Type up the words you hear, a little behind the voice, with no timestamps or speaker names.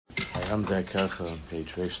Amdei Kercha on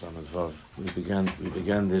page Reish Lamed Vav. We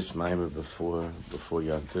began this Maimer before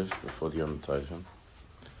Yom Tov, before the Yom Tovim,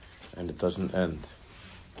 and it doesn't end.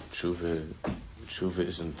 Teshuvah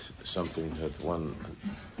isn't something that one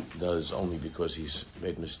does only because he's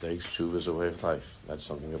made mistakes. Teshuvah is a way of life. That's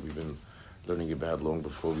something that we've been learning about long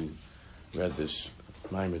before we read this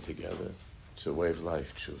Maimer together. It's a way of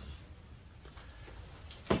life, Teshuvah.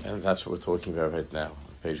 And that's what we're talking about right now.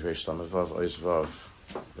 Page Reish Lamed Vav, Ois Vav.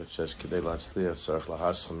 That says, K'dei latzliach tzarich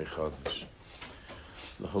lahascha michodesh.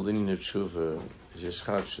 The whole inyan of Teshuvah is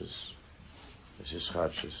yischachus. It's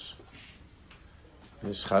yischachus.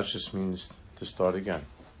 And yischachus means to start again.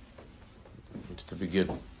 It's to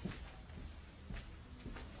begin.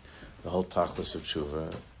 The whole tachlis of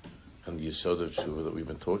Teshuvah and the yesod of Teshuvah that we've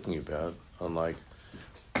been talking about, unlike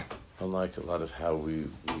a lot of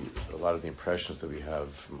a lot of the impressions that we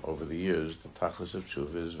have from over the years, the tachlis of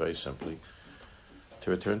Teshuvah is very simply to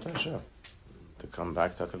return to Hashem, to come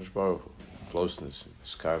back to HaKadosh Baruch Hu, closeness,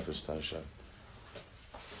 skarfus to Hashem.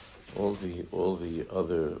 All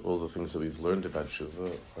the things that we've learned about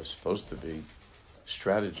Teshuvah are supposed to be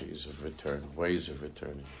strategies of return, ways of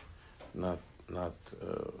returning, not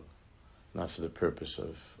for the purpose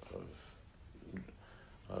of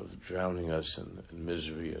drowning us in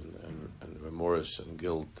misery and remorse and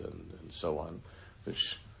guilt and so on,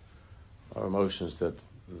 which are emotions that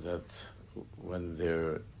when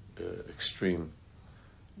they're extreme,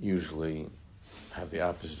 usually have the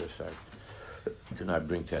opposite effect. Do not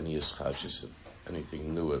bring to any yischachus,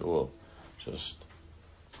 anything new at all. Just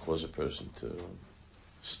cause a person to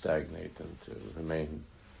stagnate and to remain,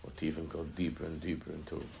 or to even go deeper and deeper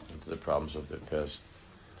into the problems of their past.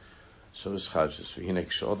 So yischachus.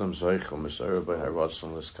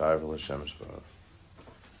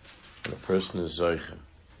 When a person is zoicha,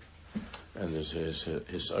 and there's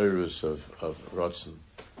his iris of Ratzon.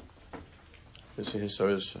 There's his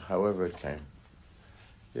iris, however it came.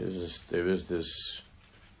 There is this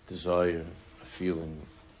desire, a feeling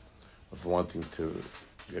of wanting to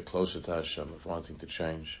get closer to Hashem, of wanting to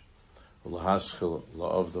change. And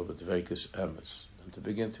to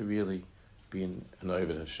begin to really be an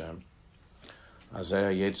Oved Hashem.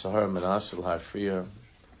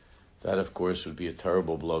 That, of course, would be a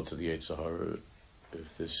terrible blow to the Yetzer Hara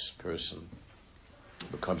if this person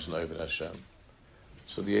becomes an Oved Hashem.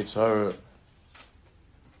 So the Yetzer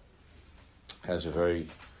Hara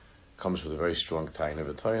comes with a very strong taina of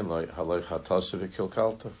a tayin, like halay chatasa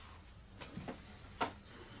v'kilkalta.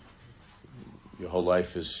 Your whole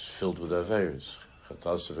life is filled with aveiros,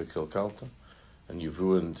 chatasa v'kilkalta, and you've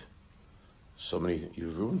ruined so many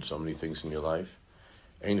things in your life.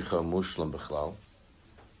 Eincha mushlam b'chlal.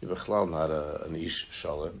 You're b'chlal not an ish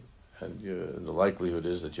shalom. And the likelihood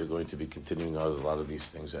is that you're going to be continuing on with a lot of these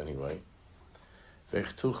things anyway. How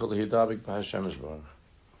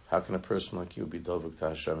can a person like you be dovuk to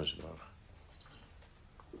Hashem Yisbarach?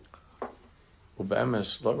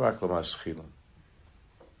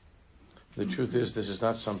 The truth is, this is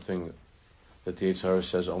not something that the Yetzer Hara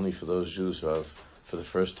says only for those Jews who have, for the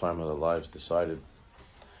first time in their lives, decided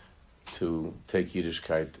to take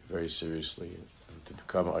Yiddishkeit very seriously and to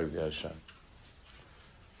become Oved Hashem.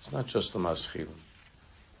 It's not just the maschilim.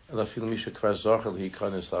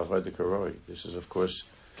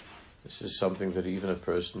 This is something that even a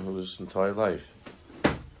person who his entire life,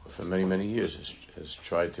 for many, many years, has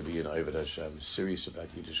tried to be an Oved Hashem, serious about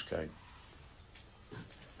Yiddishkeit.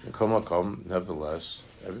 Nevertheless,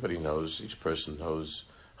 everybody knows, each person knows,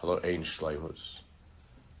 hello, ein shleimus.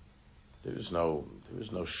 There is no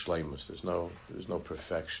shleimus. There is no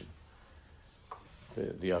perfection.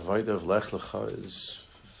 The avodah of Lech Lecha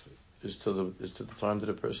is to the time that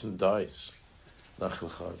a person dies. Lech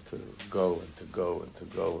Lecha, to go and to go and to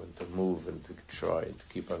go and to move and to try and to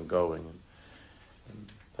keep on going,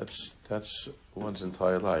 and that's one's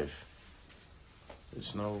entire life.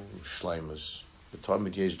 There's no shleimus.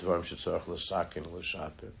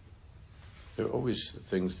 There are always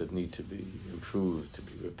things that need to be improved, to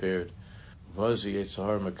be repaired. So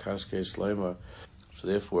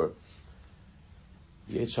therefore,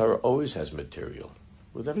 the Yetzer Hara always has material.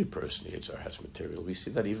 With every person, the Yetzer Hara has material. We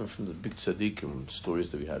see that even from the big tzaddikim stories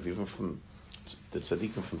that we have, even from the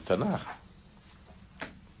tzaddikim from Tanakh.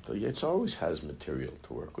 The Yetzer Hara always has material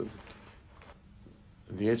to work with.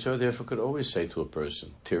 The Yetzer Hara therefore could always say to a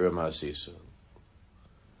person, Tira ma'asisa,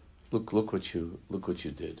 look what you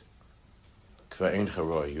did. K'va'ein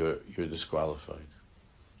charoi, you're disqualified.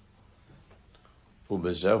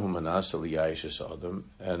 U'bezehu manasa liyayish adam,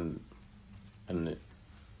 and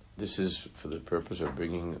this is for the purpose of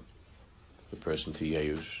bringing the person to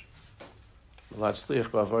Yeyush.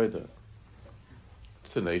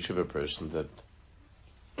 it's the nature of a person that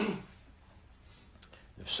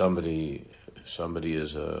if somebody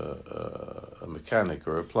is a mechanic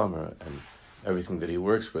or a plumber and everything that he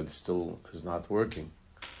works with still is not working,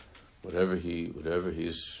 whatever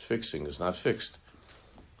he's fixing is not fixed.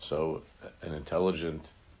 So an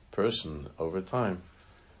intelligent person over time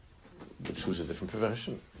would choose a different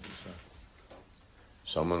profession. So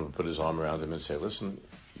someone would put his arm around him and say, listen,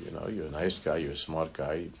 you're a nice guy, you're a smart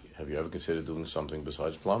guy. Have you ever considered doing something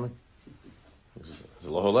besides plumbing? It's a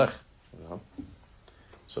loholech,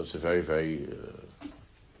 So it's a very, very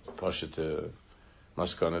pashut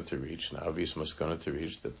maskana to reach, an obvious maskana to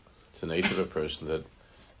reach, that it's the nature of a person that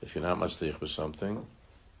if you're not matzliach with something,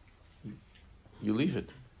 you leave it.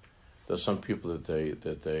 There's some people that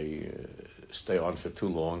they stay on for too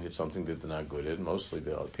long. It's something that they're not good at. Mostly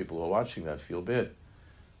the people who are watching that feel bad.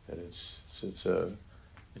 That it's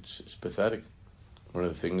pathetic. One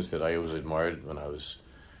of the things that I always admired when I was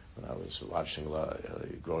watching,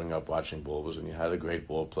 growing up watching ball, was when you had a great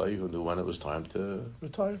ball player who knew when it was time to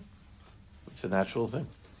retire. It's a natural thing.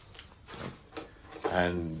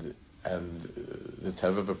 And the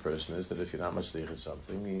teva of a person is that if you're not matzliach at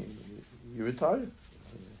something, you retire.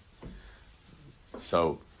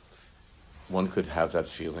 So one could have that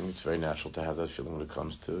feeling. It's very natural to have that feeling when it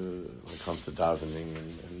comes to davening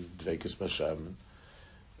and dveikus b'Hashem.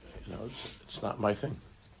 It's not my thing.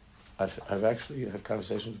 I've actually had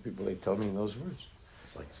conversations with people. They tell me in those words.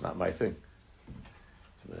 It's like, it's not my thing.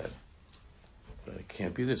 But it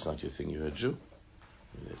can't be that it's not your thing. You're a Jew.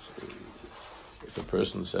 If a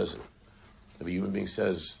person says, if a human being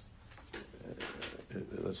says,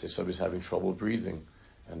 let's say somebody's having trouble breathing,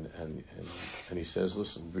 and he says,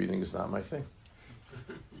 listen, breathing is not my thing.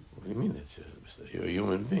 What do you mean? You're a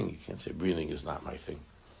human being. You can't say breathing is not my thing.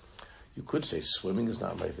 You could say swimming is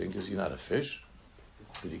not my thing because you're not a fish.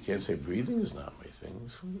 But you can't say breathing is not my thing.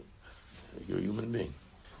 You're a human being.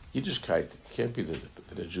 Yiddishkeit, it can't be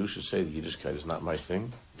that a Jew should say that Yiddishkeit is not my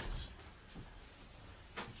thing.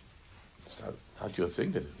 It's not your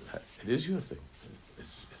thing. It is your thing.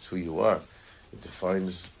 It's who you are. It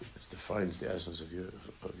defines the essence of your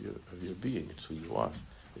being. It's who you are.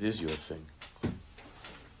 It is your thing.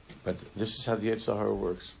 But this is how the Yetzer Hara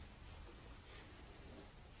works.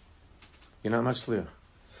 You're not matzliach.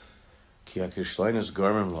 Ki hakishlein is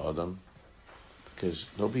garmim la'adam, because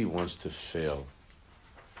nobody wants to fail.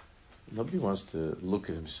 Nobody wants to look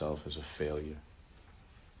at himself as a failure.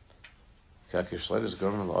 Ki hakishlein is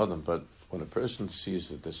garmim la'adam, but when a person sees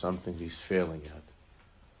that there's something he's failing at,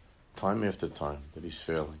 time after time that he's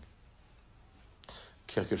failing,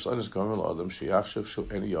 ki hakishlein is garmim la'adam sheyachshav shu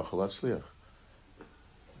eni yochel latzliach.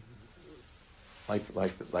 Like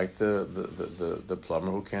the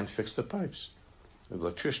plumber who can't fix the pipes, the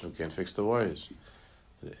electrician who can't fix the wires.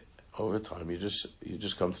 Over time, you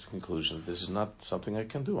just come to the conclusion that this is not something I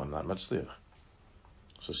can do. I'm not matzliach.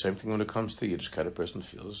 So same thing when it comes to Yiddishkeit, a person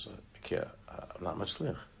feels I'm not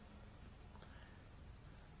matzliach.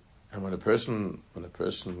 And when a person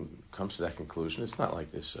comes to that conclusion, it's not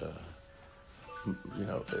like this.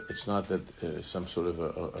 It's not that some sort of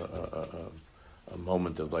a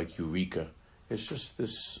moment of like eureka. It's just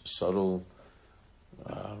this subtle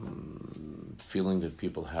feeling that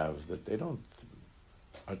people have that they don't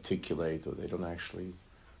articulate, or they don't actually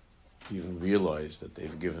even realize that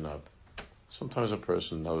they've given up. Sometimes a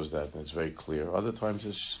person knows that and it's very clear. Other times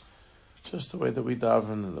it's just the way that we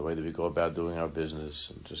daven and the way that we go about doing our business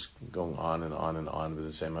and just going on and on and on with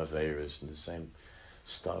the same aveiros and the same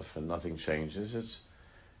stuff, and nothing changes.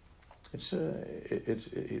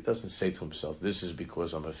 He doesn't say to himself, this is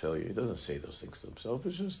because I'm a failure. He doesn't say those things to himself.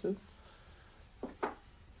 It's just that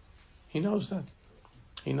he knows that.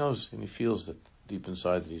 He knows and he feels that deep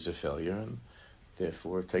inside that he's a failure, and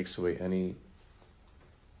therefore it takes away any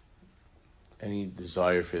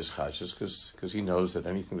desire for his chashes, because he knows that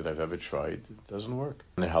anything that I've ever tried doesn't work.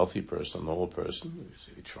 And a healthy person, a normal person,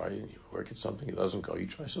 you try and you work at something, it doesn't go, you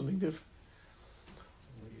try something different.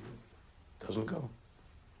 It doesn't go.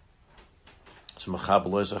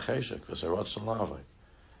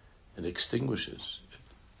 It extinguishes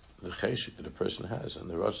the cheshek that a person has and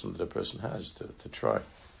the ratzon that a person has to try.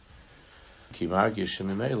 Because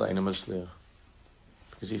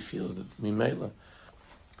he feels that mimela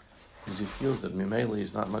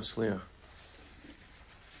is not matzliach.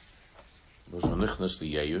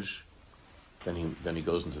 Then he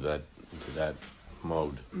goes into that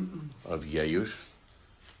mode of yeyush.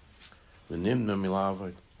 And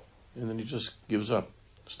then he just gives up,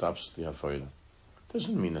 stops the hafayda.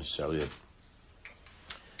 Doesn't mean necessarily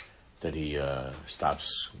that he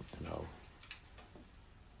stops,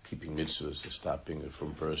 keeping mitzvahs, stopping it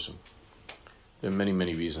from person. There are many,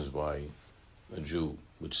 many reasons why a Jew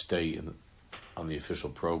would stay on the official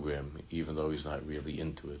program, even though he's not really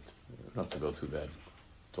into it. Not to go through that,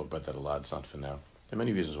 talk about that a lot, it's not for now. There are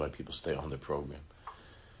many reasons why people stay on the program,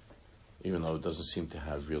 even though it doesn't seem to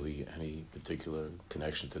have really any particular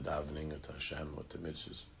connection to davening or to Hashem or to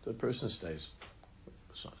mitzvahs. The person stays.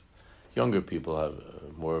 So, younger people have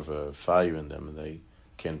more of a fire in them, and they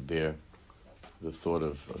can't bear the thought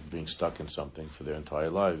of being stuck in something for their entire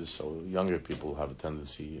lives. So younger people have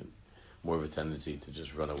more of a tendency to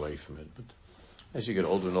just run away from it. But as you get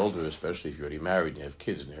older and older, especially if you're already married and you have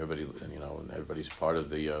kids and everybody's part of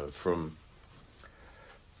the from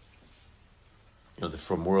the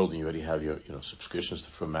From world, and you already have your subscriptions to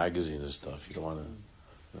From magazine and stuff. You don't want to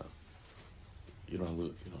you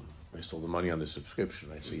don't waste all the money on the subscription,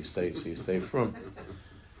 right? So you stay From.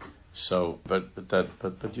 So, but the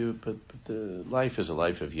life is a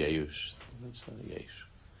life of Yeush. It's not a Yesh.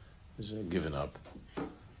 It's given up.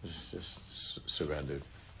 It's just surrendered.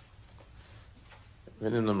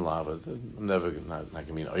 And in them lava, I'm never not going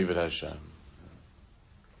to be an Oived Hashem.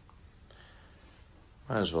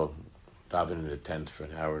 Might as well daven in a tent for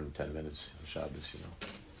an hour and 10 minutes on Shabbos.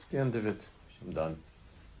 It's the end of it. I'm done.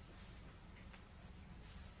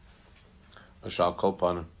 Ashal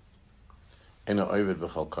Kolpana.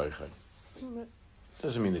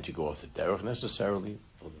 Doesn't mean that you go off the derech necessarily,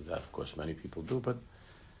 although that of course many people do, but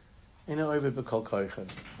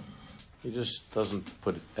he just doesn't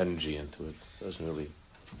put energy into it, doesn't really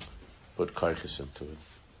put koiches into it.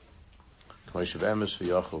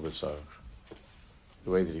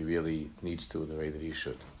 The way that he really needs to, the way that he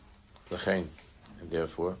should. And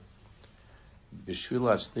therefore,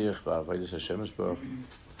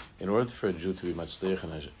 in order for a Jew to be matzliach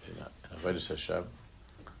in Avodas Hashem,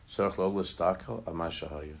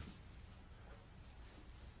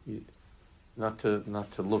 not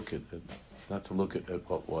to look at it, not to look at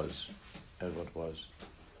what was.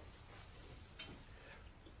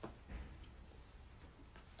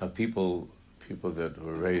 Now, people that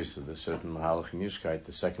were raised with a certain mahalach and yishkeit,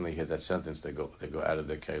 the second they hear that sentence, they go out of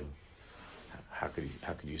their kelim. How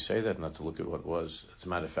could you say that? Not to look at what was. As a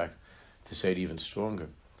matter of fact, to say it even stronger.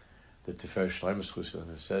 The Tifer Shleimus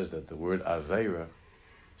Chuslan says that the word Aveira,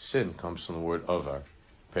 sin, comes from the word Avar,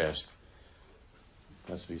 past.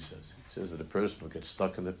 That's what he says. He says that a person who gets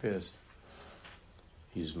stuck in the past,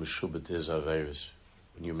 he's Meshubah to his Aveiras.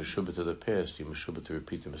 When you're Meshubah to the past, you're Meshubah to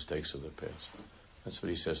repeat the mistakes of the past. That's what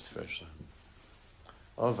he says to Tifer Shleimus.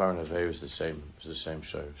 Avar and Aveira is the same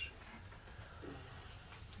shayrish.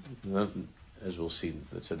 As we'll see,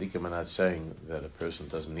 the tzaddikim are not saying that a person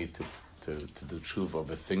doesn't need to do tshuva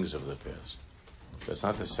over things of the past. That's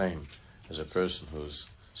not the same as a person who's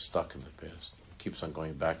stuck in the past, keeps on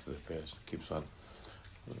going back to the past, keeps on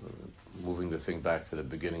moving the thing back to the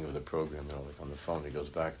beginning of the program. Like on the phone, he goes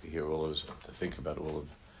back to hear to think about all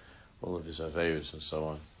of his aveiros and so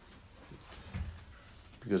on.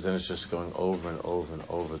 Because then it's just going over and over and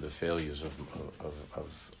over the failures of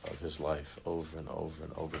his life, over and over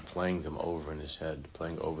and over, playing them over in his head,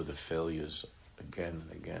 playing over the failures again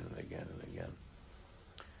and again and again and again.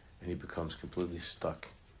 And he becomes completely stuck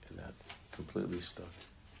in that, completely stuck.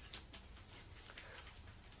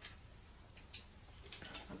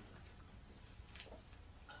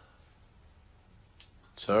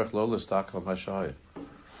 Tzarech lo l'stakal mashayah,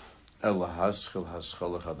 ela haschil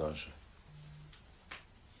haschala chadasha.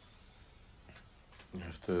 You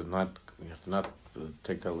have to not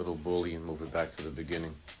take that little bully and move it back to the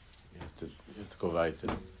beginning. You have to go right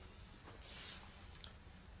there.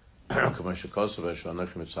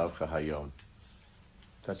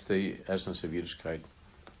 That's the essence of Yiddishkeit.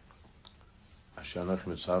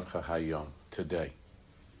 Today.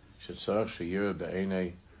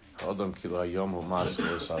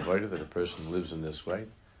 That a person lives in this way,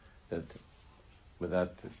 that with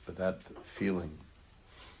that feeling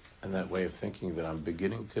and that way of thinking that I'm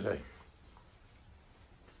beginning today.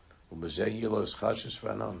 It's the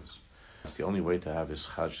only way to have his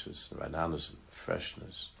chashis, rananas, and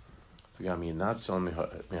freshness. But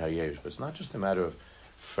it's not just a matter of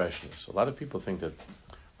freshness. A lot of people think that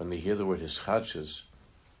when they hear the word hischachis,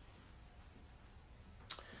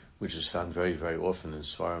 which is found very, very often in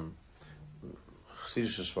Svarim,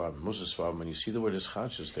 Chassidish Svarim, Musa Svarim, when you see the word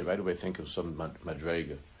hischachis, they right away think of some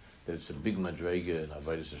madrega, that it's a big madrega in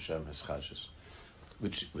Avodas Hashem hischachis,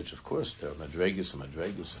 which of course there are madregas and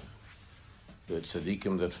madregas. The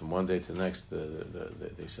tzaddikim that from one day to the next,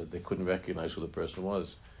 they said they couldn't recognize who the person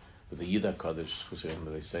was. But the Yida Kaddish,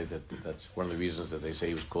 they say that's one of the reasons that they say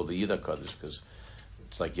he was called the Yida Kaddish, because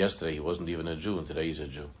it's like yesterday he wasn't even a Jew and today he's a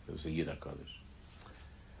Jew. It was the Yida Kaddish.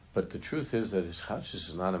 But the truth is that his chadshus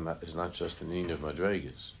is not just the meaning of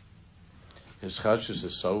madregas. His chadshus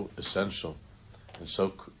is so essential and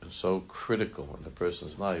so critical in a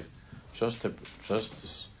person's life, just to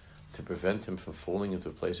prevent him from falling into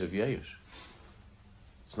a place of yeish.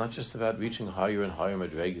 It's not just about reaching higher and higher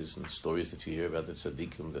madregas and stories that you hear about the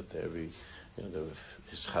tzaddikim, that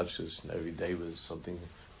his chadshus and every day was something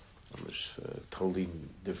totally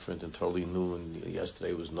different and totally new, and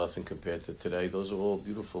yesterday was nothing compared to today. Those are all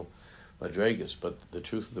beautiful madregas, but the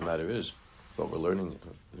truth of the matter is, what we're learning,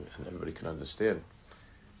 and everybody can understand,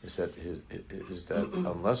 is that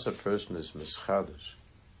unless a person is mischadish,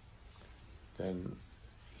 then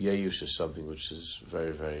yeyush is something which is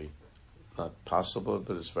very, very not possible,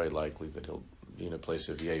 but it's very likely that he'll be in a place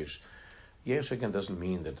of yeyush. Yeyush again doesn't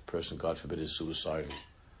mean that the person, God forbid, is suicidal.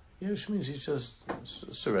 Yeyush means he's just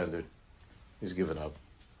surrendered, he's given up.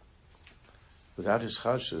 Without his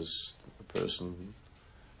chadshus, the person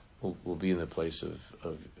will be in the place of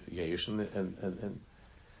yeyush,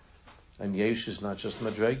 and yeyush is not just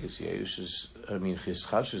madregas. Yeyush is, his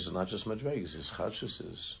chadshus is not just madregas. His chadshus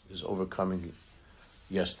is overcoming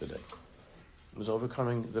yesterday. It's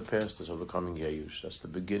overcoming the past. It's overcoming yeyush. That's the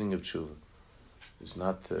beginning of Teshuvah. Is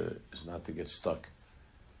not to get stuck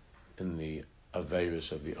in the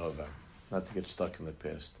aveirus of the avar, not to get stuck in the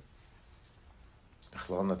past.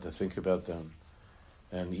 Not to think about them.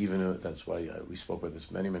 And even that's why we spoke about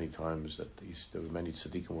this many, many times, that there were many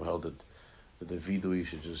tzaddikim who held that the vidui, you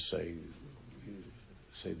should just say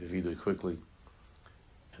the vidui quickly,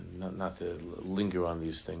 and not to linger on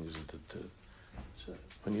these things. And so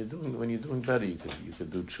when you're doing better, you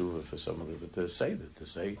could do tshuva for some of it, but to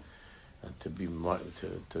say, and to be not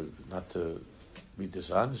to be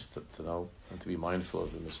dishonest, to know, and to be mindful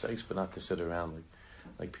of the mistakes, but not to sit around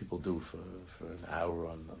like people do for an hour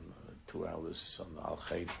on 2 hours on the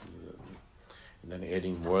al-chait, and then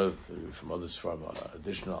adding more from other svarim,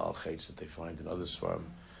 additional al-chaits that they find in other svarim,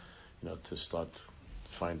 to start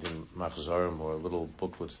finding machzorim or little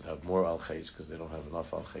booklets that have more al-chaits because they don't have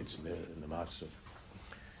enough al-chaits in the machzor.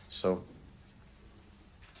 So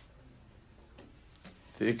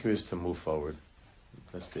the ikar is to move forward.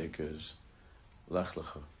 That's the ikar, is lech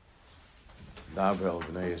lecha, daber el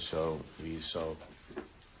bnei Yisrael v'Yisrael,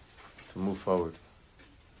 to move forward.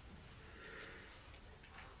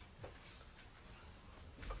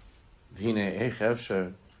 But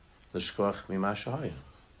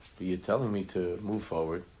you're telling me to move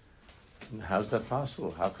forward. How's that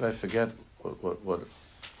possible? How could I forget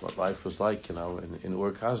what life was like, in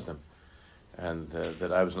Ur Kasdim, and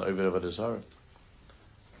that I was an Oved Avodah Zarah.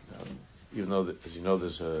 Even though, as you know,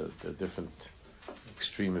 there are different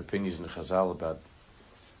extreme opinions in Chazal about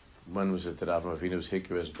when was it that Avram Avinu was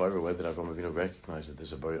Hikar as Bara, where did Avram Avinu recognize that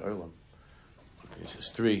there's a Bara Olam? It says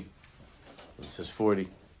 3, it says 40.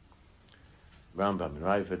 Rambam and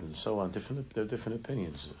Ravid and so on. There are different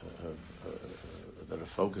opinions that are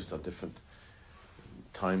focused on different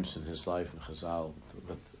times in his life in Chazal.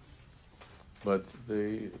 But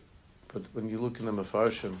when you look in the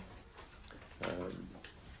Mefarshim,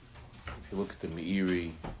 if you look at the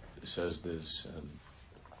Meiri, it says this, and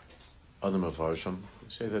other Mefarshim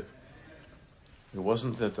say that it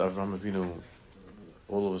wasn't that Avram Avinu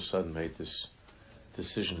all of a sudden made this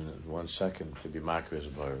decision in 1 second to be Makar as a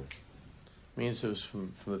Bar. Means it was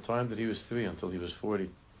from the time that he was 3 until he was 40.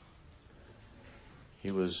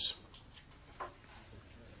 He was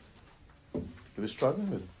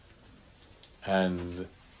struggling with it. And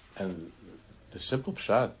the simple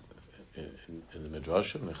pshat in the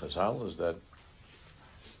Midrashim, the Chazal, is that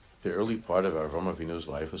the early part of Avram Avinu's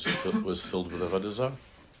life was filled with Avodah Zarah.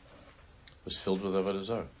 Was filled with Avodah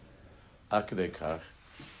Zarah. Akadei kach,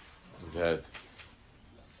 that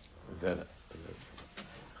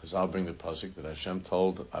Chazal bring the pasuk that Hashem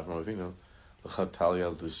told Avram Avinu, "L'chatali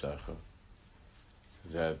al dusecha,"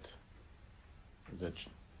 that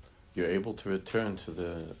you're able to return to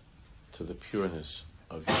the pureness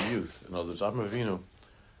of your youth. In other words, Avram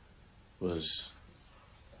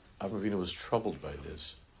Avinu was troubled by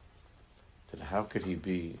this. That how could he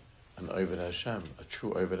be an Oved Hashem, a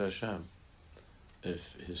true Oved Hashem,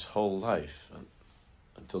 if his whole life,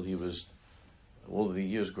 until he was all of the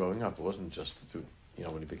years growing up, it wasn't just through,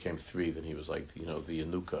 when he became 3, then he was like, the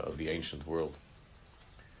Yanuka of the ancient world.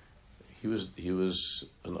 He was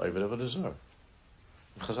an Oved Avodah Zarah.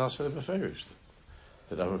 Chazal said it beferish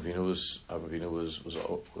that Avram Avinu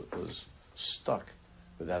was stuck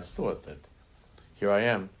with that thought that here I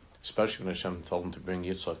am, especially when Hashem told him to bring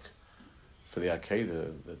Yitzchak for the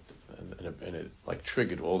Akedah, and it like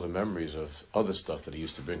triggered all the memories of other stuff that he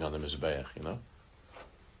used to bring on the Mizbeach.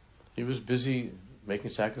 He was busy making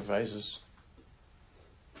sacrifices.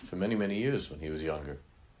 for many, many years when he was younger.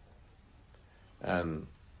 And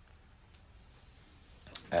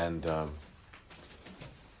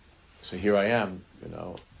so here I am, and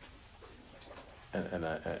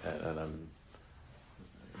I'm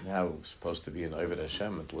now supposed to be an Oved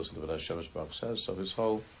Hashem and to listen to what Hashem Baruch says. So his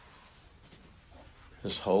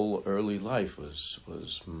whole early life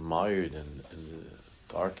was mired in the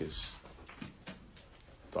darkest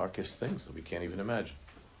things that we can't even imagine.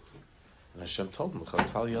 And Hashem told him,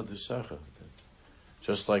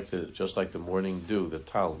 just like the morning dew, the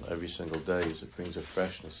tal, every single day, it brings a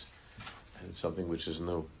freshness and something which is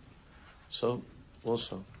new. So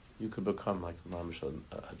also, you could become like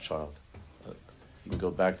a child. You can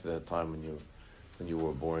go back to that time when you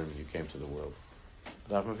were born, when you came to the world.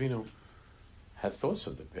 But Avraham Avinu had thoughts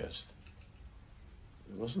of the past.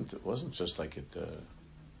 It wasn't just like it.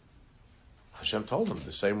 Hashem told him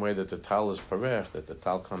the same way that the tal is parech, that the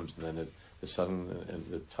tal comes and then the sun and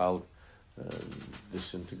the tal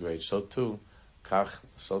disintegrates. So too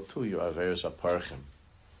your averos are parchim.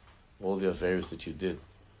 All the averos that you did,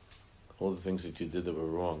 all the things that you did that were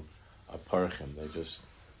wrong, are parchim.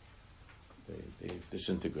 They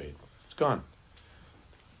disintegrate. It's gone.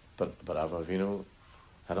 But Avraham Avinu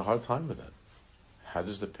had a hard time with that. How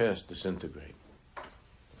does the past disintegrate?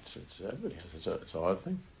 Everybody has. It's a hard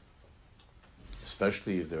thing.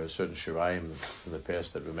 Especially if there are certain shirayim from the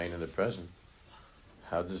past that remain in the present.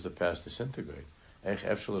 How does the past disintegrate? So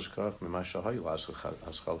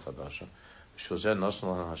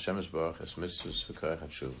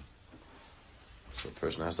a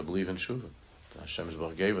person has to believe in Teshuvah. Hashem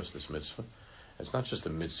Baruch gave us this mitzvah. It's not just a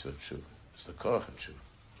mitzvah of Teshuvah. It's the koach of Teshuvah.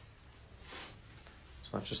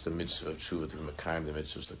 It's not just the mitzvah of Teshuvah to be mekayim the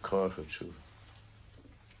mitzvah. It's the koach of Teshuvah.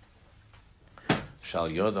 Shal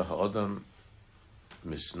yoda ha'odam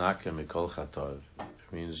misnake mikol chatav.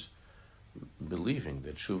 It means believing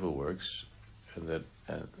that Teshuvah works and that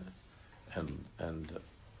and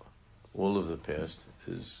all of the past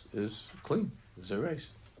is clean, is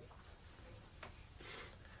erased.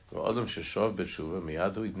 That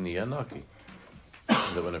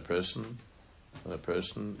when a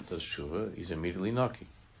person does Teshuvah, he's immediately naki,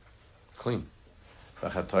 clean. All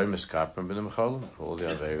the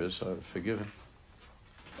averos are forgiven.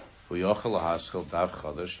 And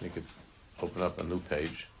he could open up a new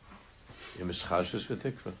page with his chadshus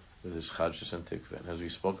and tikva. And as we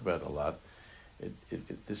spoke about a lot,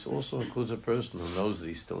 this also includes a person who knows that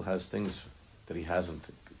he still has things that he hasn't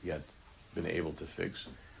yet been able to fix.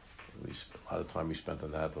 A lot of time we spent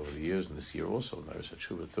on that over the years, and this year also, there's a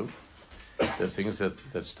Teshuvah too. There are things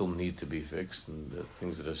that still need to be fixed, and the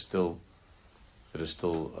things that are still in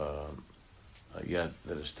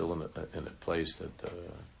a place that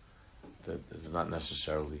is not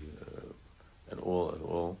necessarily at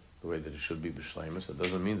all the way that it should be b'shleimus. It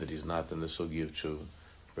doesn't mean that he's not in the sugi of Teshuvah.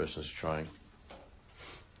 The person is trying.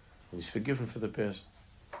 He's forgiven for the past.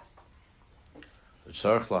 A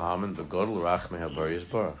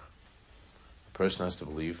person has to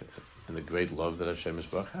believe in the great love that Hashem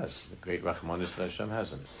Baruch has, the great rachmanis that Hashem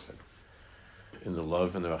has in it. In the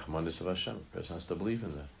love and the rachmanis of Hashem, a person has to believe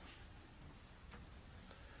in that.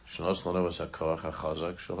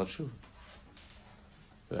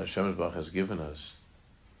 That Hashem Baruch has given us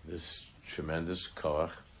this tremendous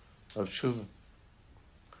koach of Teshuvah.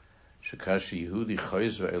 Shekashi Yehudi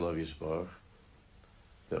Chayz Ve'elav Yisbarach,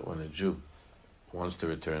 that when a Jew wants to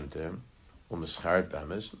return to him, and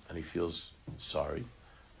he feels sorry.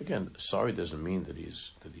 Again, sorry doesn't mean that he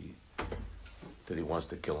wants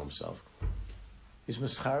to kill himself. He's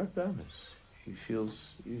mischaret bamis. He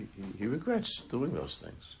feels he regrets doing those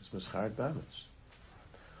things. He's mischaret bamis.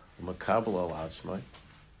 Makabel al atzmai,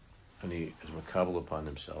 and he is makabel upon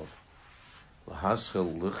himself.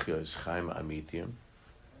 Lahaschel lichya is chaim amitium,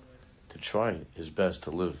 to try his best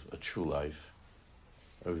to live a true life,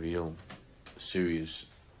 a real, serious,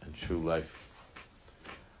 and true life.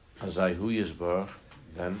 Azayhu Yisbarach,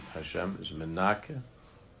 then Hashem is menake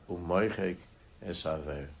u'moichek es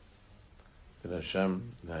aver. That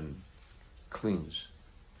Hashem then cleans,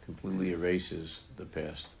 completely erases the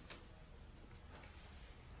past.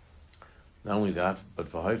 Not only that,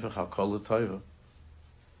 but v'hoifech hakol l'toiva,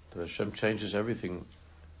 that Hashem changes everything,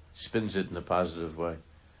 spins it in a positive way,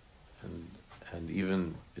 and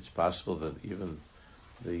even it's possible that even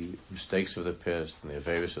the mistakes of the past and the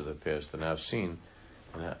averos of the past are now seen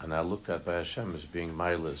and are looked at by Hashem as being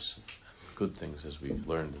milas, good things, as we've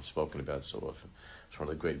learned and spoken about so often. It's one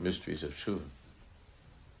of the great mysteries of Teshuvah.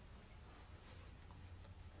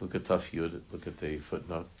 Look at Taf Yud, look at the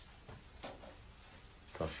footnote.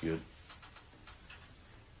 Taf Yud.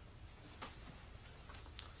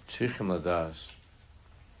 Tzrichim ladas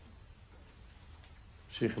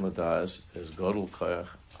Tzrichim Ladas is Godel Koyach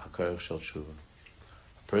HaKoyach Shel Teshuvah.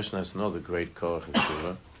 A person has to know the great Koyach of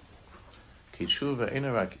Teshuvah. Ki Teshuvah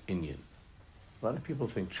Eina Rak Inyan. A lot of people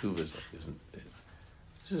think Teshuvah is like,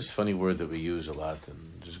 this is a funny word that we use a lot,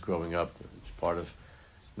 and just growing up, it's part of,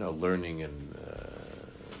 learning and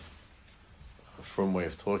a firm way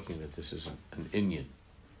of talking that this is an Inyan,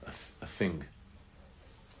 a thing,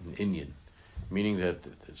 an Inyan, meaning that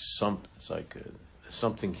it's like there's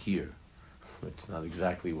something here. It's not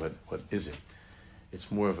exactly what is it.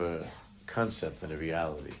 It's more of a concept than a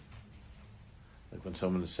reality. Like when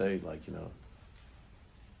someone say,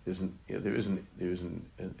 there's an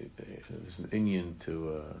Indian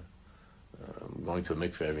to going to a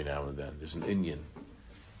mikveh every now and then. There's an Indian,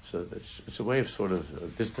 so it's a way of sort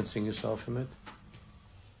of distancing yourself from it,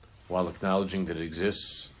 while acknowledging that it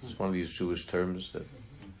exists. It's one of these Jewish terms that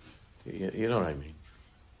you know what I mean.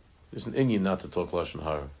 There's an Indian not to talk lashon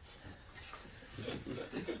hara.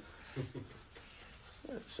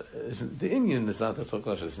 The Indian is not to talk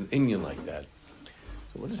lashon. It's an Indian like that.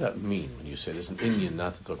 So what does that mean when you say there's an Indian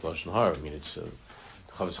not to talk lashon hara? I mean, it's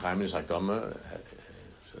Chavetz Chaim is like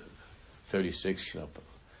 36,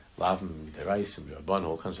 lavim, mitaraisim, rabban,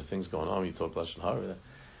 all kinds of things going on when you talk lashon hara.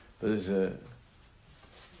 But there's an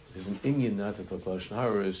Indian not to talk lashon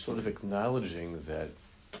hara is sort of acknowledging that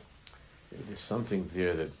there's something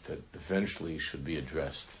there that eventually should be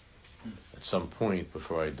addressed at some point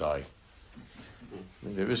before I die. I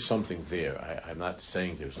mean, there is something there. I'm not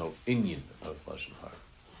saying there's no Indian of lashon hara.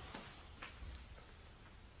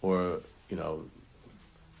 Or,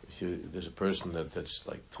 if there's a person that's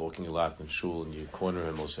like talking a lot in shul, and you corner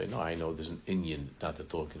him, will say, "No, I know there's an Indian not to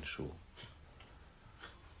talk in shul."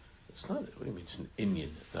 It's not. What do you mean? It's an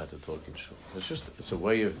Indian not to talk in shul. It's a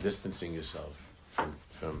way of distancing yourself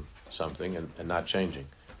from something and not changing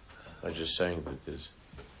by just saying that there's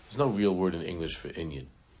no real word in English for Indian.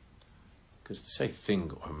 Because to say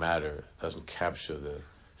thing or matter doesn't capture the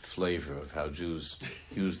flavor of how Jews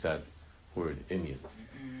use that word, Indian.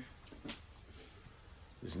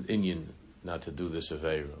 There's an Indian not to do this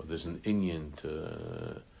aveira. There's an Indian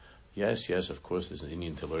to... Yes, of course there's an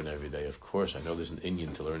Indian to learn every day. Of course, I know there's an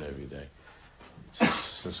Indian to learn every day.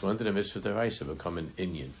 Since when did a mitzvah deraisa become an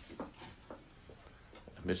Indian?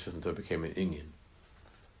 A mitzvah Torah became an Indian.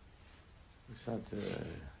 It's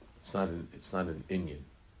not an Indian.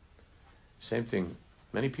 Same thing.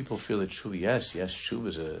 Many people feel that Teshuvah, yes, Teshuvah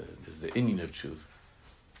is the Indian of Teshuvah.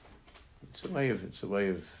 It's a way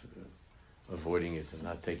of avoiding it and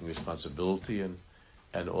not taking responsibility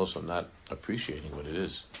and also not appreciating what it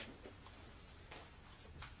is.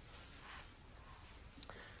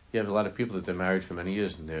 You have a lot of people that they're married for many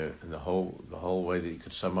years, and the whole way that you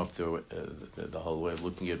could sum up the whole way of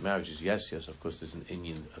looking at marriage is yes, of course there's an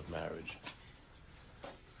Indian of marriage.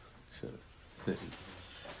 So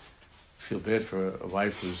feel bad for a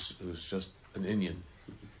wife who's just an Indian.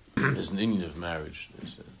 There's an Indian of marriage.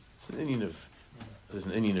 There's an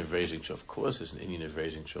Indian of raising children. Of course, there's an Indian of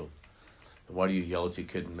raising children. Why do you yell at your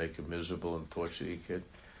kid and make him miserable and torture your kid?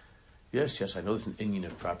 Yes, I know there's an Indian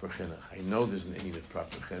of proper chinuch. I know there's an Indian of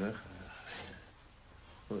proper chinuch.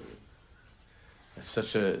 It's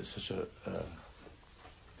such a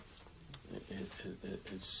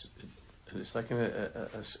it's like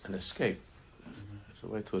an escape. It's a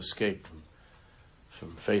way to escape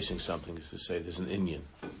from facing something, is to say there's an Indian.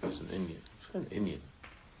 There's an Indian. It's an Indian.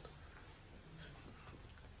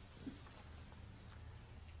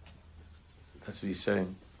 That's what he's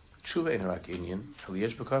saying. Teshuvah ein rak Indian.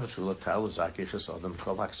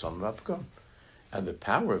 And the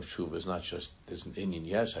power of Teshuvah is not just there's an Indian.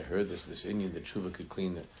 Yes, I heard there's this Indian that Teshuvah could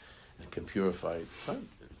clean it and can purify it. It's not an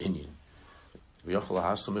Indian.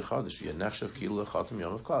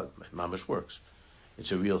 Mamash works.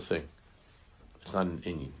 It's a real thing. It's not an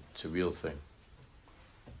Indian. It's a real thing.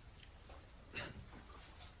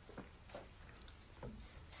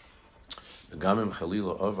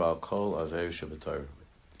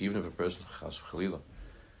 Even if a person chas v'chalila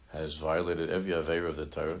has violated every aveira of the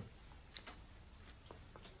Torah,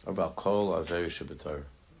 about kol aveira shebetorah,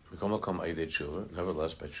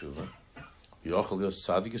 nevertheless by Teshuvah, yochel yos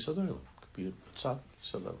tzadik yisadolim, could be a tzadik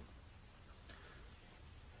yisadolim.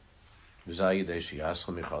 V'zayidei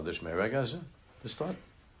sheyaschel michadesh me'regazeh, the start.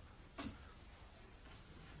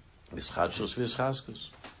 V'schadshus v'schazkus.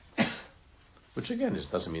 Which again, this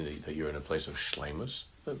doesn't mean that you're in a place of shleimus.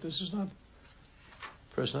 But this is not.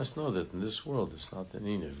 A person has to know that in this world, it's not the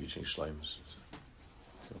need of reaching shleimus.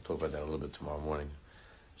 We'll talk about that a little bit tomorrow morning.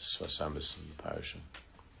 Svasambas in the parasha.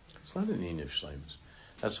 It's not the need of shleimus.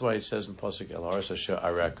 That's why it says in Pasuk El Haras Asher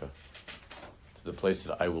Areka, to the place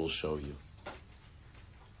that I will show you.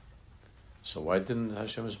 So why didn't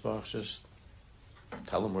Hashem Yisbarach just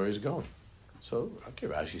tell him where he's going? So, okay,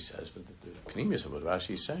 Rashi says, but the Pneumius of what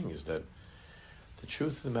Rashi is saying is that the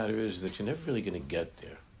truth of the matter is that you're never really going to get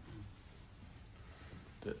there.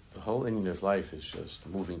 The whole Indian of life is just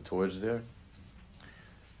moving towards there.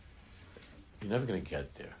 You're never going to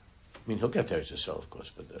get there. I mean, he'll get there yourself, of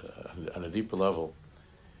course, but on a deeper level,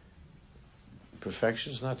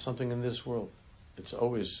 perfection is not something in this world. It's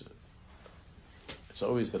always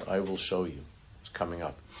that I will show you. It's coming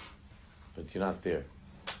up, but you're not there.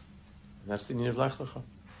 And that's the need of Lech Lecha.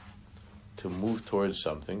 To move towards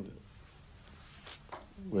something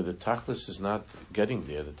where the Tachlis is not getting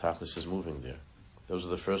there, the Tachlis is moving there. Those are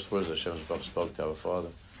the first words that Hashem spoke to our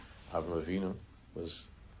father. Avraham Avinu was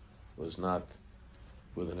not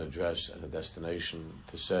with an address and a destination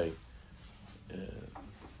to say,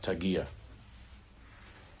 Tagia.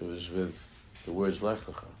 It was with the words Lech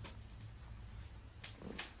Lecha.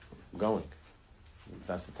 Going.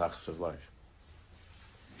 That's the Tachlis of life.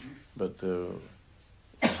 But the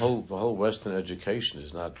whole Western education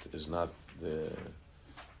is not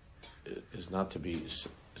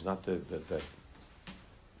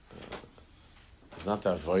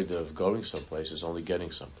that void of going someplace. It's only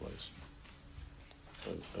getting someplace,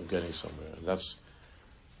 of getting somewhere, and that's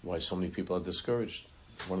why so many people are discouraged.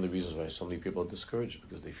 One of the reasons why so many people are discouraged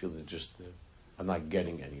because they feel that are not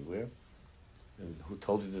getting anywhere. And who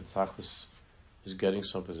told you that Tachlis is getting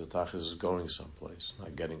someplace? The Tachlis is going someplace,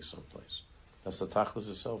 not getting someplace. That's the Tachlis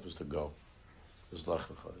itself, is to go. Is Lech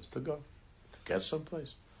Lecha, is to go, to get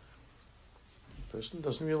someplace. The person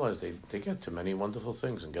doesn't realize they get to many wonderful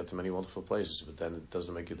things and get to many wonderful places, but then it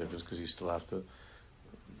doesn't make a difference because you still have to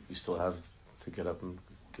get up and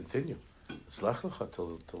continue. It's Lech Lecha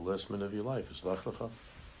till the last minute of your life. It's Lech Lecha.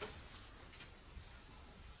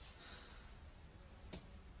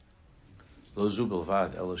 Not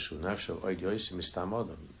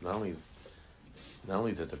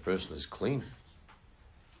only that the person is clean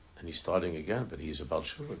and he's starting again, but he's about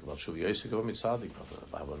Teshuvah. About Teshuvah,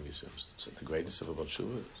 the greatness of about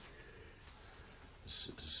Teshuvah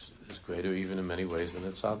is greater even in many ways than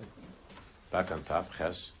a tzaddik. Back on top,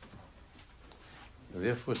 Ches. And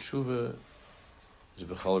therefore, Teshuvah is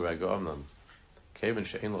b'chol rega omnam. Kevan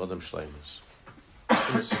she'ein l'adam shleimus.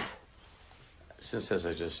 Since, as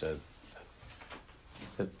I just said,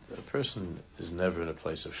 that a person is never in a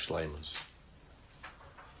place of shleimus.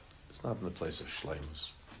 It's not in a place of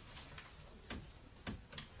shleimus.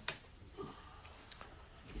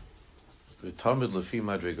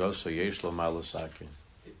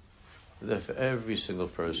 Therefore, every single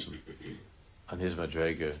person on his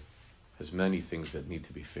madrega has many things that need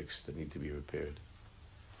to be fixed, that need to be repaired.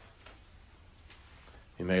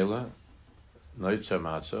 Mimela, noitzer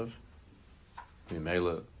matzav.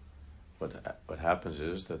 Mimela, what happens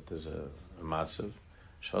is that there's a matzav.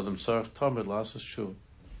 Shadam tzarich tamid lasas tshuva.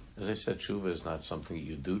 As I said, tshuva is not something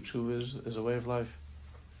you do. Tshuva is a way of life.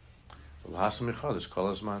 L'hasam yichad is kol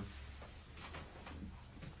hazman.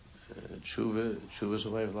 Tshuva is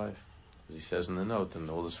a way of life. As he says in the note,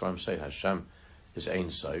 and all this farm say, Hashem is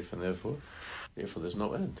ein sof, and therefore there's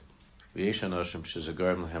no end.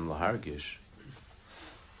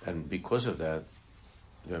 And because of that,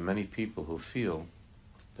 there are many people who feel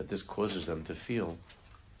that this causes them to feel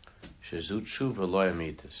shezu tshuva lo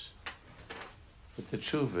amitis. But the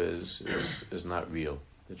tshuva is not real.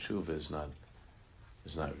 The tshuva is not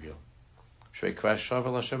real. Shrei crash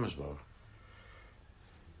shavel Hashem Yisbarach.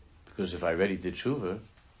 Because if I already did tshuva,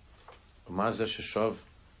 then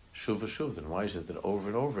why is it that over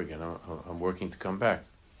and over again I'm working to come back?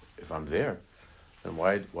 If I'm there, then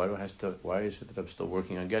why is it that I'm still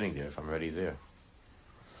working on getting there if I'm already there?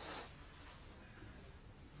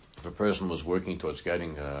 If a person was working towards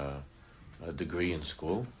getting a degree in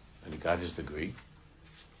school and he got his degree,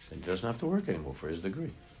 then he doesn't have to work anymore for his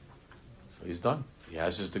degree. So he's done. He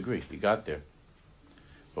has his degree. He got there.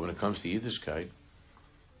 But when it comes to Yiddishkeit,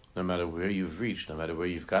 no matter where you've reached, no matter where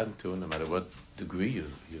you've gotten to, no matter what degree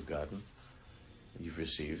you've gotten, you've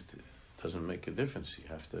received, it doesn't make a difference. You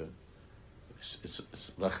have to. It's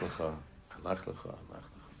lech lecha, lech lecha, lech lecha.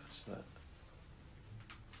 That's that.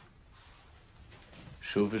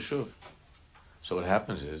 Shuv v'shuv. So what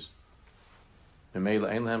happens is, they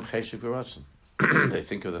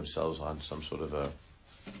think of themselves on some sort of a,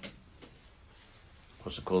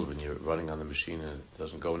 what's it called when you're running on the machine and it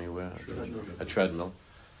doesn't go anywhere? A treadmill.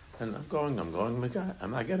 And I'm going,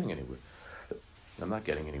 I'm not getting anywhere.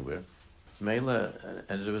 Mela,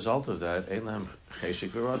 and as a result of that, Elam Cheshik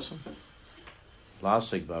V'Ratzon,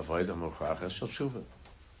 Lasik B'Avodah Muchachas Shel Teshuvah.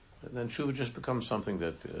 And then Teshuvah just becomes something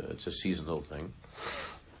that it's a seasonal thing.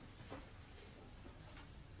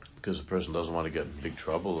 because a person doesn't want to get in big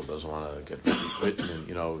trouble, or doesn't want to get written,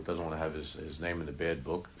 and doesn't want to have his name in the bad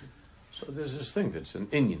book. So there's this thing that's an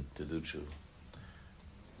inyan to do tshuva.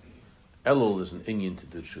 Elul is an inyan to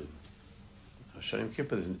do tshuva. Hashem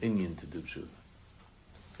Kippur is an inyan to do tshuva,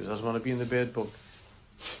 because he doesn't want to be in the bad book.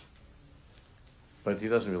 But he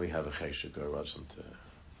doesn't really have a cheshek or a ratzon to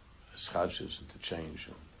schadshus and to change.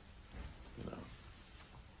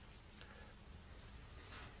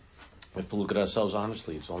 We have to look at ourselves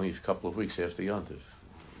honestly. It's only a couple of weeks after Yontif.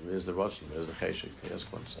 Where's the ratzon? Where's the cheshek? To ask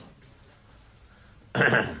oneself.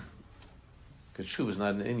 Because tshuva is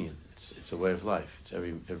not an inyan. It's a way of life. It's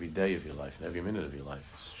every day of your life and every minute of your life.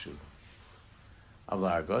 It's tshuva.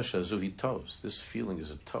 Avla Argosha Zuhi Tos. This feeling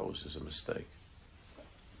is a tos, is a mistake.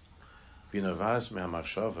 Vinavaz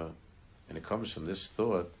me'amachshava, and it comes from this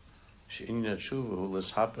thought. She'inyan tshuva hu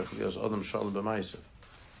l'shapach lios odom shalom b'maisav.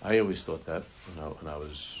 I always thought that when I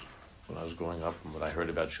was growing up, and what I heard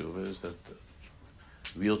about tshuva is that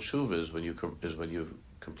real tshuva is when you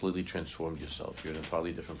completely transformed yourself. You're an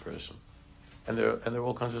entirely different person. And there are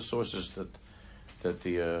all kinds of sources that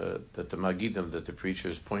the Magidim, that the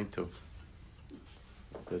preachers point to,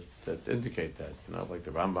 that indicate that. Like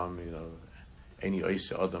the Rambam, Eini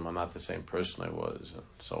Oise Adam, I'm not the same person I was, and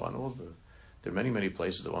so on. There are many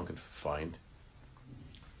places that one can find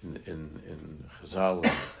in Chazal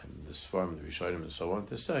and the Sfarim, the Rishonim, and so on,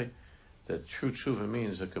 to say that true tshuva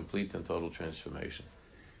means a complete and total transformation.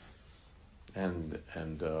 And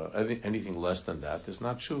anything less than that is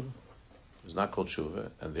not tshuva. It's not called tshuva,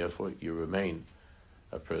 and therefore you remain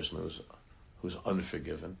a person who's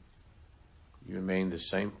unforgiven. You remain the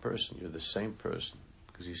same person. You're the same person,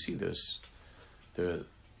 because you see this.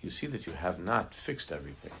 You see that you have not fixed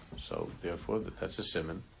everything. So therefore, that's a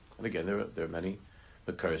simon. And again, there are many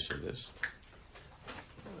makaris of this.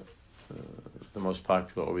 The most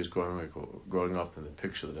popular, always growing up in the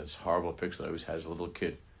picture, that's horrible picture that I always had as a little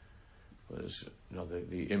kid, was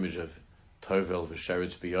the image of Tovel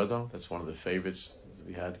v'sheretz biyado. That's one of the favorites that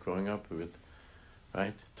we had growing up with,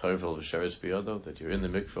 right? Tovel v'sheretz biyado, that you're in the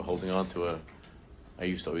mikveh holding on to I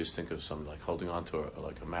used to always think of something like holding on to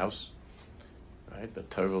a mouse, right? But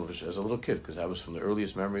Tovel as a little kid, because that was from the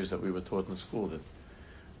earliest memories that we were taught in school,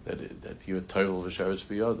 that you're Tovel v'sheretz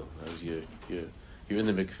biyado. You're in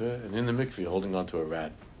the mikveh, and in the mikveh you're holding on to a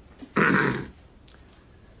rat.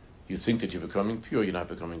 You think that you're becoming pure, you're not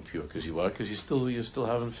becoming pure. Because you are? Because you still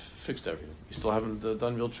haven't fixed everything. You still haven't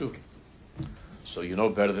done real tshuva. So you know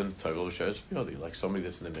better than Tovel v'sheretz biyado. You're like somebody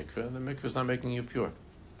that's in the mikveh, and the mikveh is not making you pure.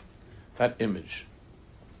 That image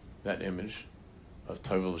of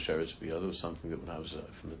Tovel v'sheretz biyado was something that when I was,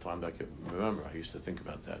 from the time that I could remember, I used to think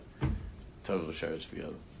about that. Tovel v'sheretz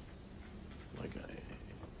biyado.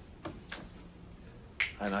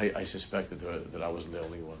 And I suspected that I wasn't the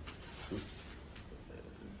only one.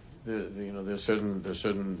 There's certain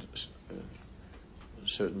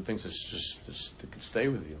things that can stay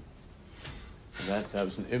with you, and that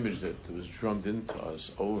was an image that was drummed into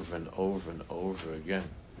us over and over and over again.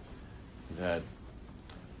 That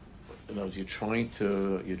you're trying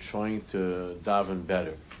to daven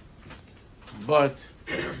better, but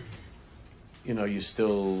you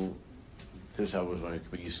still. This is how it was when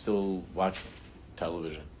but you still watch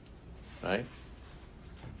television, right?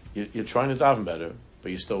 You're trying to daven better,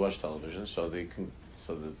 but you still watch television, so that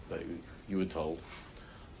you were told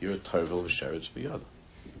you're a Tovel v'sheretz biyado.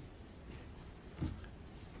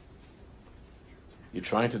 You're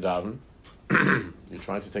trying to daven, you're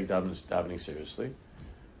trying to take davening seriously,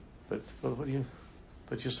 but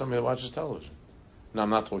you're somebody that watches television. Now I'm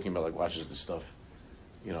not talking about like watches the stuff,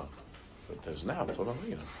 but there's now. I'm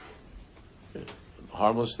talking about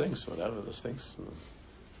harmless things, whatever those things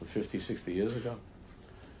from 50, 60 years ago.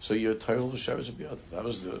 So you're Tovel v'sheretz biyado. That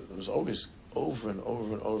was always over and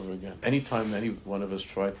over and over again. Anytime any one of us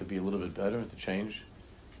tried to be a little bit better, to change,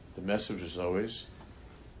 the message was always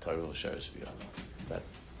Tovel v'sheretz biyado. That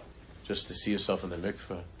just to see yourself in the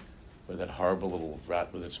mikveh with that horrible little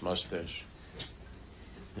rat with its mustache,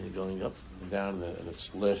 and you're going up and down, and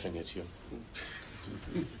it's laughing at you.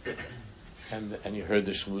 And you heard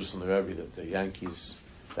the shmuz from the Rebbe that the Yankees,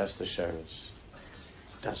 that's the sheretz.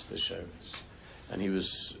 That's the sheretz. And he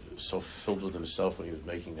was so filled with himself when he was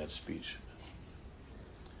making that speech.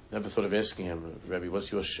 Never thought of asking him, Rebbe,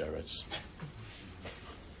 what's your sheretz?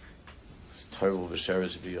 Tovel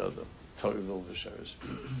v'sheretz biyado. Tovel v'sheretz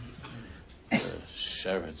biyado.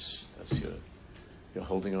 Sheretz. That's you're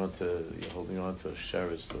holding on to a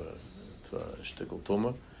sheretz, to a shtickle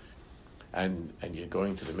tumah, and you're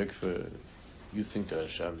going to the mikveh. You think that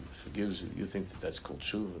Hashem forgives you. You think that that's called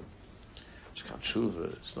Teshuvah. It's called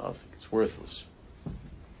Teshuvah. It's nothing. It's worthless.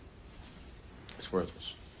 It's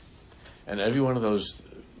worthless. And every one of those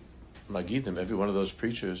Magidim, every one of those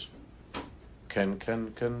preachers can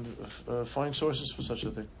find sources for such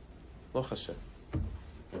a thing. Lo chaseh.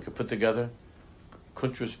 We can put together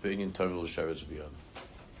Kuntras Be'inyan Tavil Sheretz B'yad.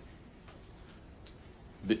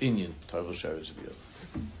 Be'inyan Tavil Sheretz B'yad.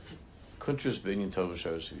 Kuntras Be'inyan Tavil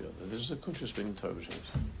Sheretz B'yad. This is a Kuntras Be'inyan Tavil Sheretz.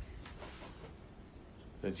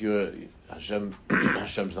 That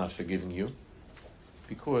Hashem's not forgiving you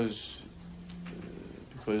because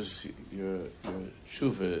your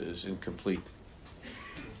tshuva is incomplete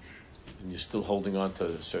and you're still holding on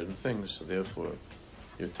to certain things, so therefore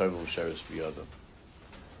your Tavil Sheretz B'yad.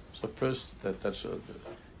 So that's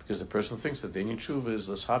because the person thinks that the Inyan Tshuva is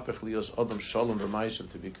l'shapech lios adam shalom b'maisa,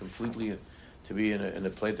 to be in a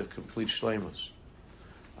plate of complete shleimus.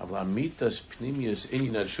 But amitas pnimius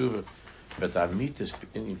Inyan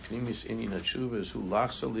Tshuva is who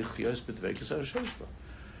lachsa lichyos b'dveikus ha'sheshba.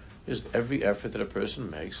 Is every effort that a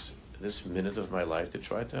person makes this minute of my life to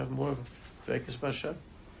try to have more of dveikus b'Hashem.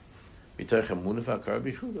 Mitoch emunah v'akar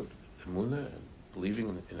b'chudah, emunah and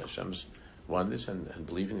believing in Hashem's oneness and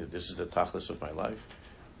believing that this is the tachlis of my life.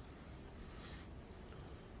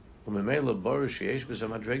 Of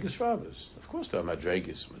course there are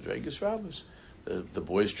madregas rabbis. The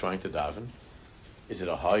boy is trying to daven. Is it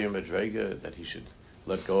a higher madrega that he should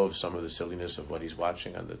let go of some of the silliness of what he's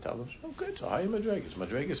watching on the television? Okay, it's a higher madregas.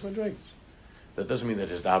 That doesn't mean that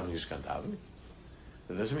his davening is can't daven.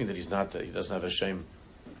 That doesn't mean that he doesn't have a shame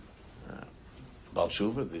Bal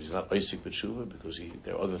Tshuva, that he's not Oisik B'Tshuva because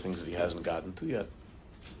there are other things that he hasn't gotten to yet.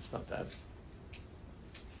 It's not that.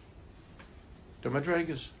 They're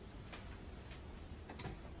madregas.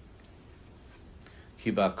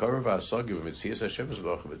 Ki ba'karav ha'asagi v'mitzias Hashem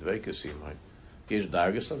z'baruch v'dveikus yimai. Yesh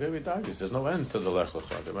dargis of every dargis. There's no end to the lech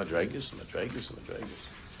lecha. They're madregas.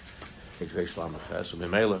 Hikvei shlam achas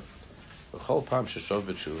u'mimela v'chol pam sheshov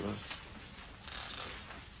b'tshuva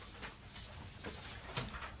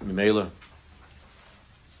mimela.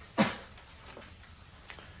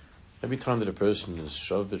 Every time that a person is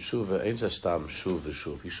shov b'tshuva, ein zastam shuv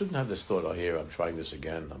v'shuv. He shouldn't have this thought, here, I'm trying this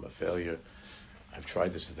again, I'm a failure. I've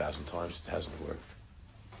tried this 1,000 times, it hasn't worked.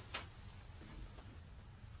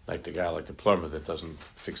 Like the plumber that doesn't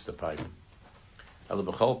fix the pipe.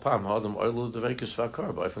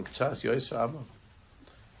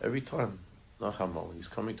 Every time, he's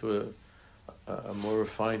coming to a more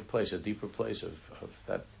refined place, a deeper place of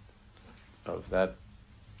that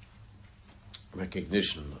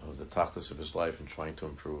recognition of the tachlis of his life and trying to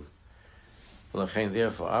improve.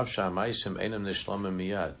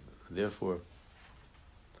 Therefore,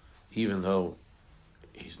 even though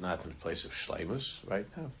he's not in a place of shleimus right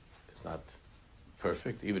now, it's not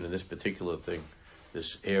perfect, even in this particular thing,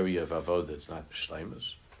 this area of avodah, it's not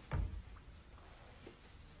shleimus.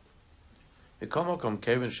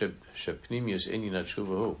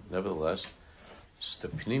 Nevertheless, the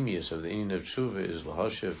pnimius of the inyan of tshuva is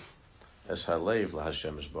lahashiv as halev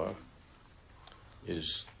laHashem Yisbarach,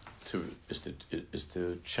 is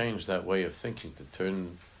to change that way of thinking, to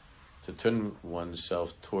turn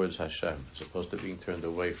oneself towards Hashem, as opposed to being turned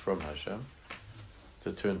away from Hashem,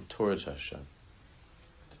 to turn towards Hashem.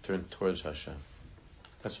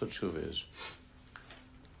 That's what tshuva is.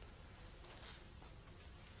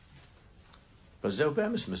 But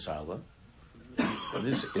Zeubemis Misala,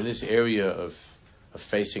 in this area of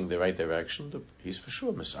facing the right direction, he's for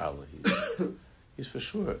sure Misala. He's for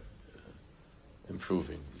sure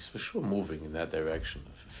improving. He's for sure moving in that direction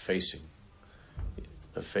of facing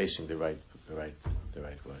the right way.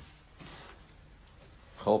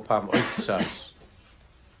 Chol pam oid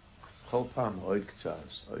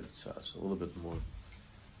k'tzas. A little bit more.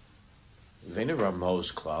 V'nei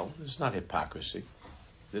ramos klal. This is not hypocrisy.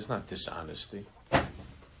 This is not dishonesty.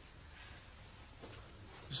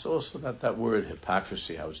 It's also not that word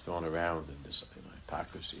hypocrisy, how it's thrown around, and this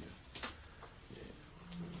hypocrisy.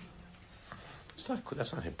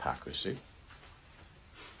 That's not hypocrisy.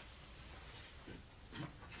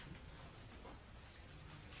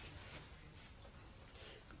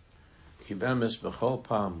 Kibemis b'chol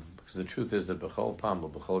pam, because the truth is that b'chol pam,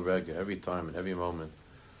 b'chol rega, every time and every moment,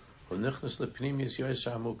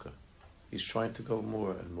 he's trying to go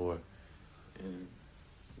more and more in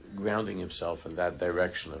grounding himself in that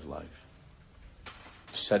direction of life,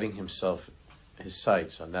 setting his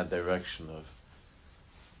sights on that direction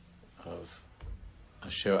of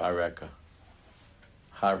Asher Areka,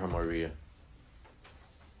 Har HaMoriah,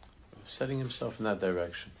 setting himself in that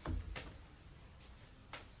direction.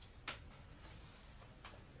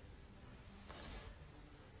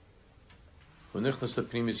 And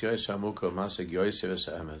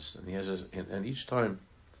each time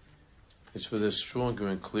It's with a stronger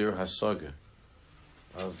and clear hasaga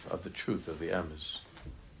of the truth, of the emes.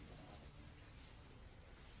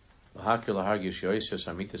 To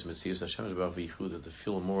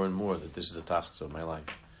feel more and more that this is the tachlis of my life.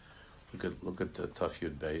 Look at the tough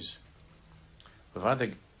yud base. Of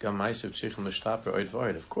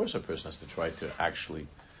course, a person has to try to actually,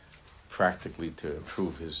 practically, to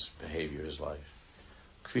improve his behavior, his life.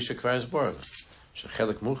 To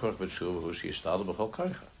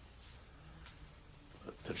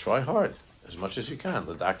try hard as much as you can,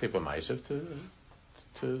 to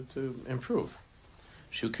improve.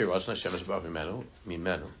 To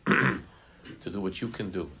do what you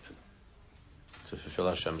can do to fulfill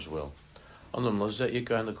Hashem's will. But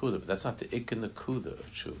that's not the ikka nakuda of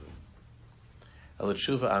Teshuvah. El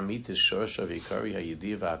Teshuvah amit is shorsh of ikari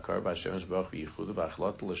hayidi v'akar b'Hashem's baruch v'yichuda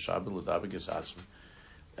v'achlot l'shabbel l'daber gesatzim.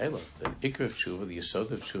 The ikka of Teshuvah, the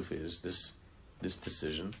yesod of Teshuvah is this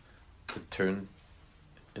decision to turn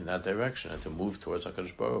in that direction and to move towards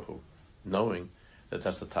HaKadosh Baruch Hu, knowing that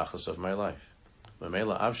that's the tachlis of my life.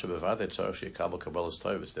 Therefore,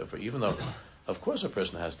 even though, of course, a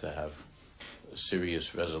person has to have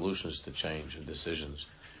serious resolutions to change and decisions,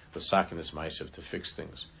 with sakinus ma'asav to fix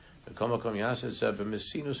things. The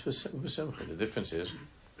difference is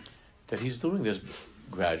that he's doing this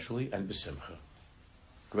gradually and b'simcha.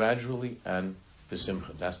 Gradually and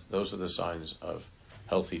b'simcha. Those are the signs of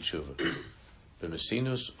healthy tshuva.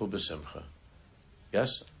 B'mesinus u'b'simcha.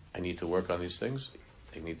 Yes, I need to work on these things.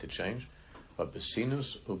 They need to change. But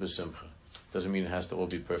b'sinus u'b'simcha. Doesn't mean it has to all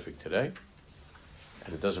be perfect today.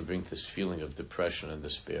 And it doesn't bring this feeling of depression and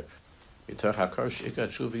despair. That's the ikka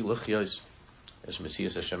of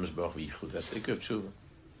tshuva.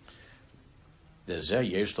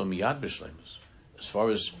 As far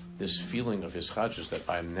as this feeling of his chadshus that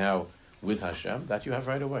I am now with Hashem, that you have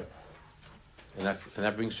right away. And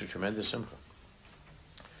that brings to tremendous simcha.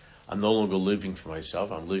 I'm no longer living for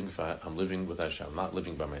myself. I'm living with Hashem. I'm not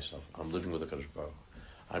living by myself. I'm living with the Kadosh Baruch Hu.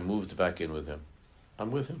 I moved back in with Him. I'm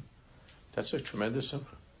with Him. That's a tremendous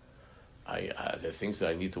simcha. There are things that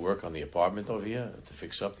I need to work on the apartment over here to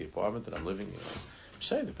fix up the apartment that I'm living in. I'm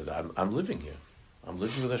saying it, but I'm living here. I'm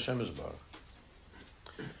living with Hashem as Baruch.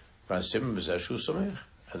 And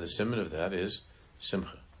the simon of that is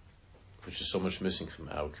simcha, which is so much missing from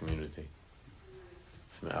our community,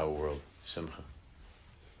 from our world. Simcha.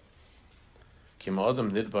 If a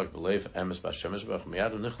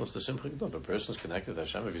person is connected to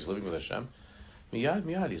Hashem, if he's living with Hashem,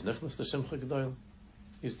 miyad, he's nichnas to simcha gedolim.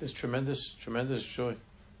 He's this tremendous joy.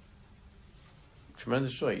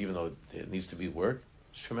 Tremendous joy, even though it needs to be work.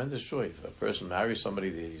 It's tremendous joy. If a person marries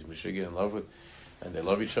somebody that he's mishigah in love with, and they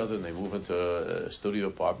love each other, and they move into a studio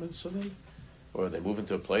apartment, or they move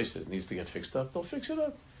into a place that needs to get fixed up, they'll fix it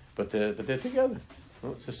up. But they're together.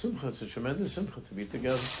 Well, it's a simcha. It's a tremendous simcha to be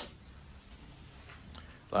together. Just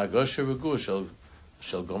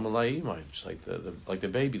like the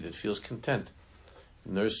baby that feels content,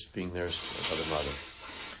 being nursed by the mother.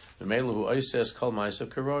 The male who says kol ma'asav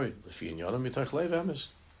karoi l'fi inyanim mitach leiv emes,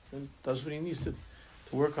 and does what he needs to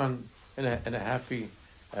work on in a happy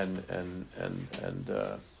and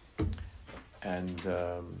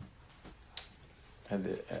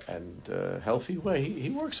healthy way. He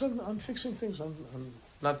works on fixing things, on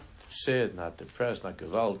not sad, not depressed, not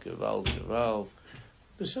gewalt.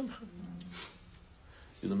 B'simcha.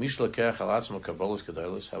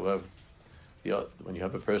 However, when you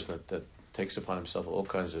have a person that takes upon himself all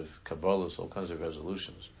kinds of kabbalas, all kinds of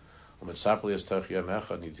resolutions, and he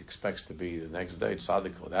expects to be the next day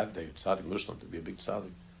tzaddik, or that day tzaddik Muslim, to be a big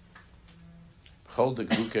tzaddik.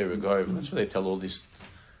 That's why they tell all these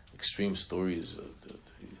extreme stories,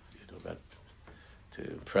 about to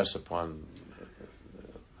impress upon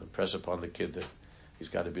the kid that he's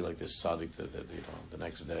got to be like this tzaddik the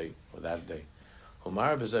next day or that day. And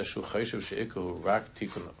that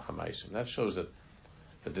shows that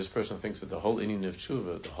this person thinks that the whole inyan of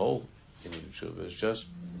tshuva, is just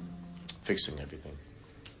fixing everything.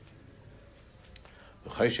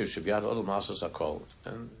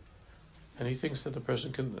 And he thinks that the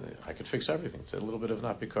person I could fix everything. It's a little bit of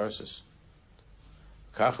napikarsis.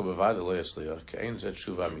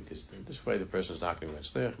 This way the person is not going to be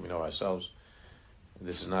tzliach. We know ourselves.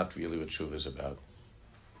 This is not really what tshuva is about.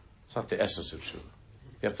 It's not the essence of tshuva.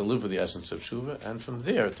 You have to live with the essence of tshuva, and from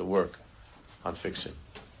there to work on fixing.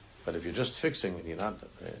 But if you're just fixing, you're not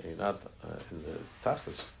in the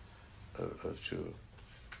tachlis of tshuva.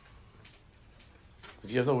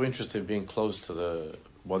 If you have no interest in being close to the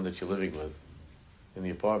one that you're living with in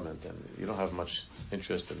the apartment, then you don't have much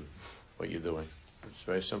interest in what you're doing. It's a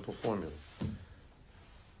very simple formula.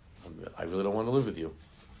 I really don't want to live with you.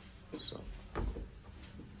 So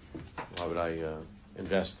why would I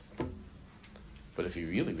invest? But if you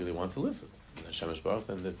really, really want to live with Hashem Yisbarach,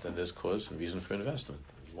 then there's cause and reason for investment.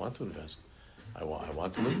 You want to invest. I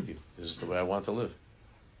want to live with you. This is the way I want to live.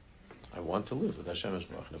 I want to live with Hashem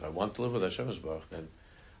Yisbarach. And if I want to live with Hashem Yisbarach, then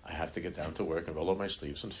I have to get down to work and roll up my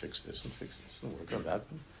sleeves and fix this and work on that.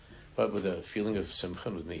 But with a feeling of simcha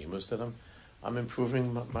and with ni'imus that I'm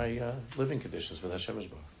improving my living conditions with Hashem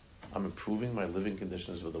Yisbarach. I'm improving my living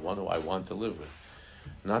conditions with the one who I want to live with.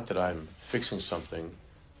 Not that I'm fixing something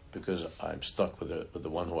because I'm stuck with the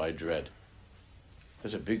one who I dread.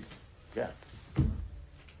 There's a big gap.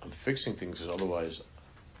 I'm fixing things because otherwise,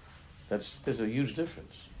 there's a huge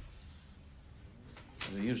difference.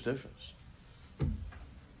 There's a huge difference.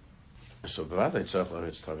 So, but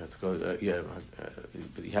you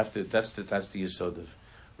have to. That's the yesod of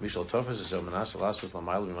Mishal Tofes is Manas Alasus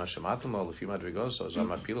Lamayl B'Mashamatim Lo Lefi Madrigos So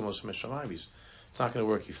Zamapilim Os Meshamayim. It's not going to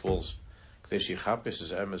work. He falls. K'desh Yichapes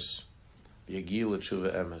is Emes Yagil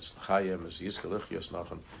Tshuva Emes Chay Emes Yiskalich Yos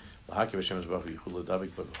Nachon Lahaki B'Shem Yisbarach Yichul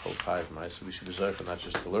Davik But Chol Chayv Ma'aser. We should be zayich not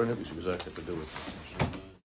just to learn it. We should be zayich to do it.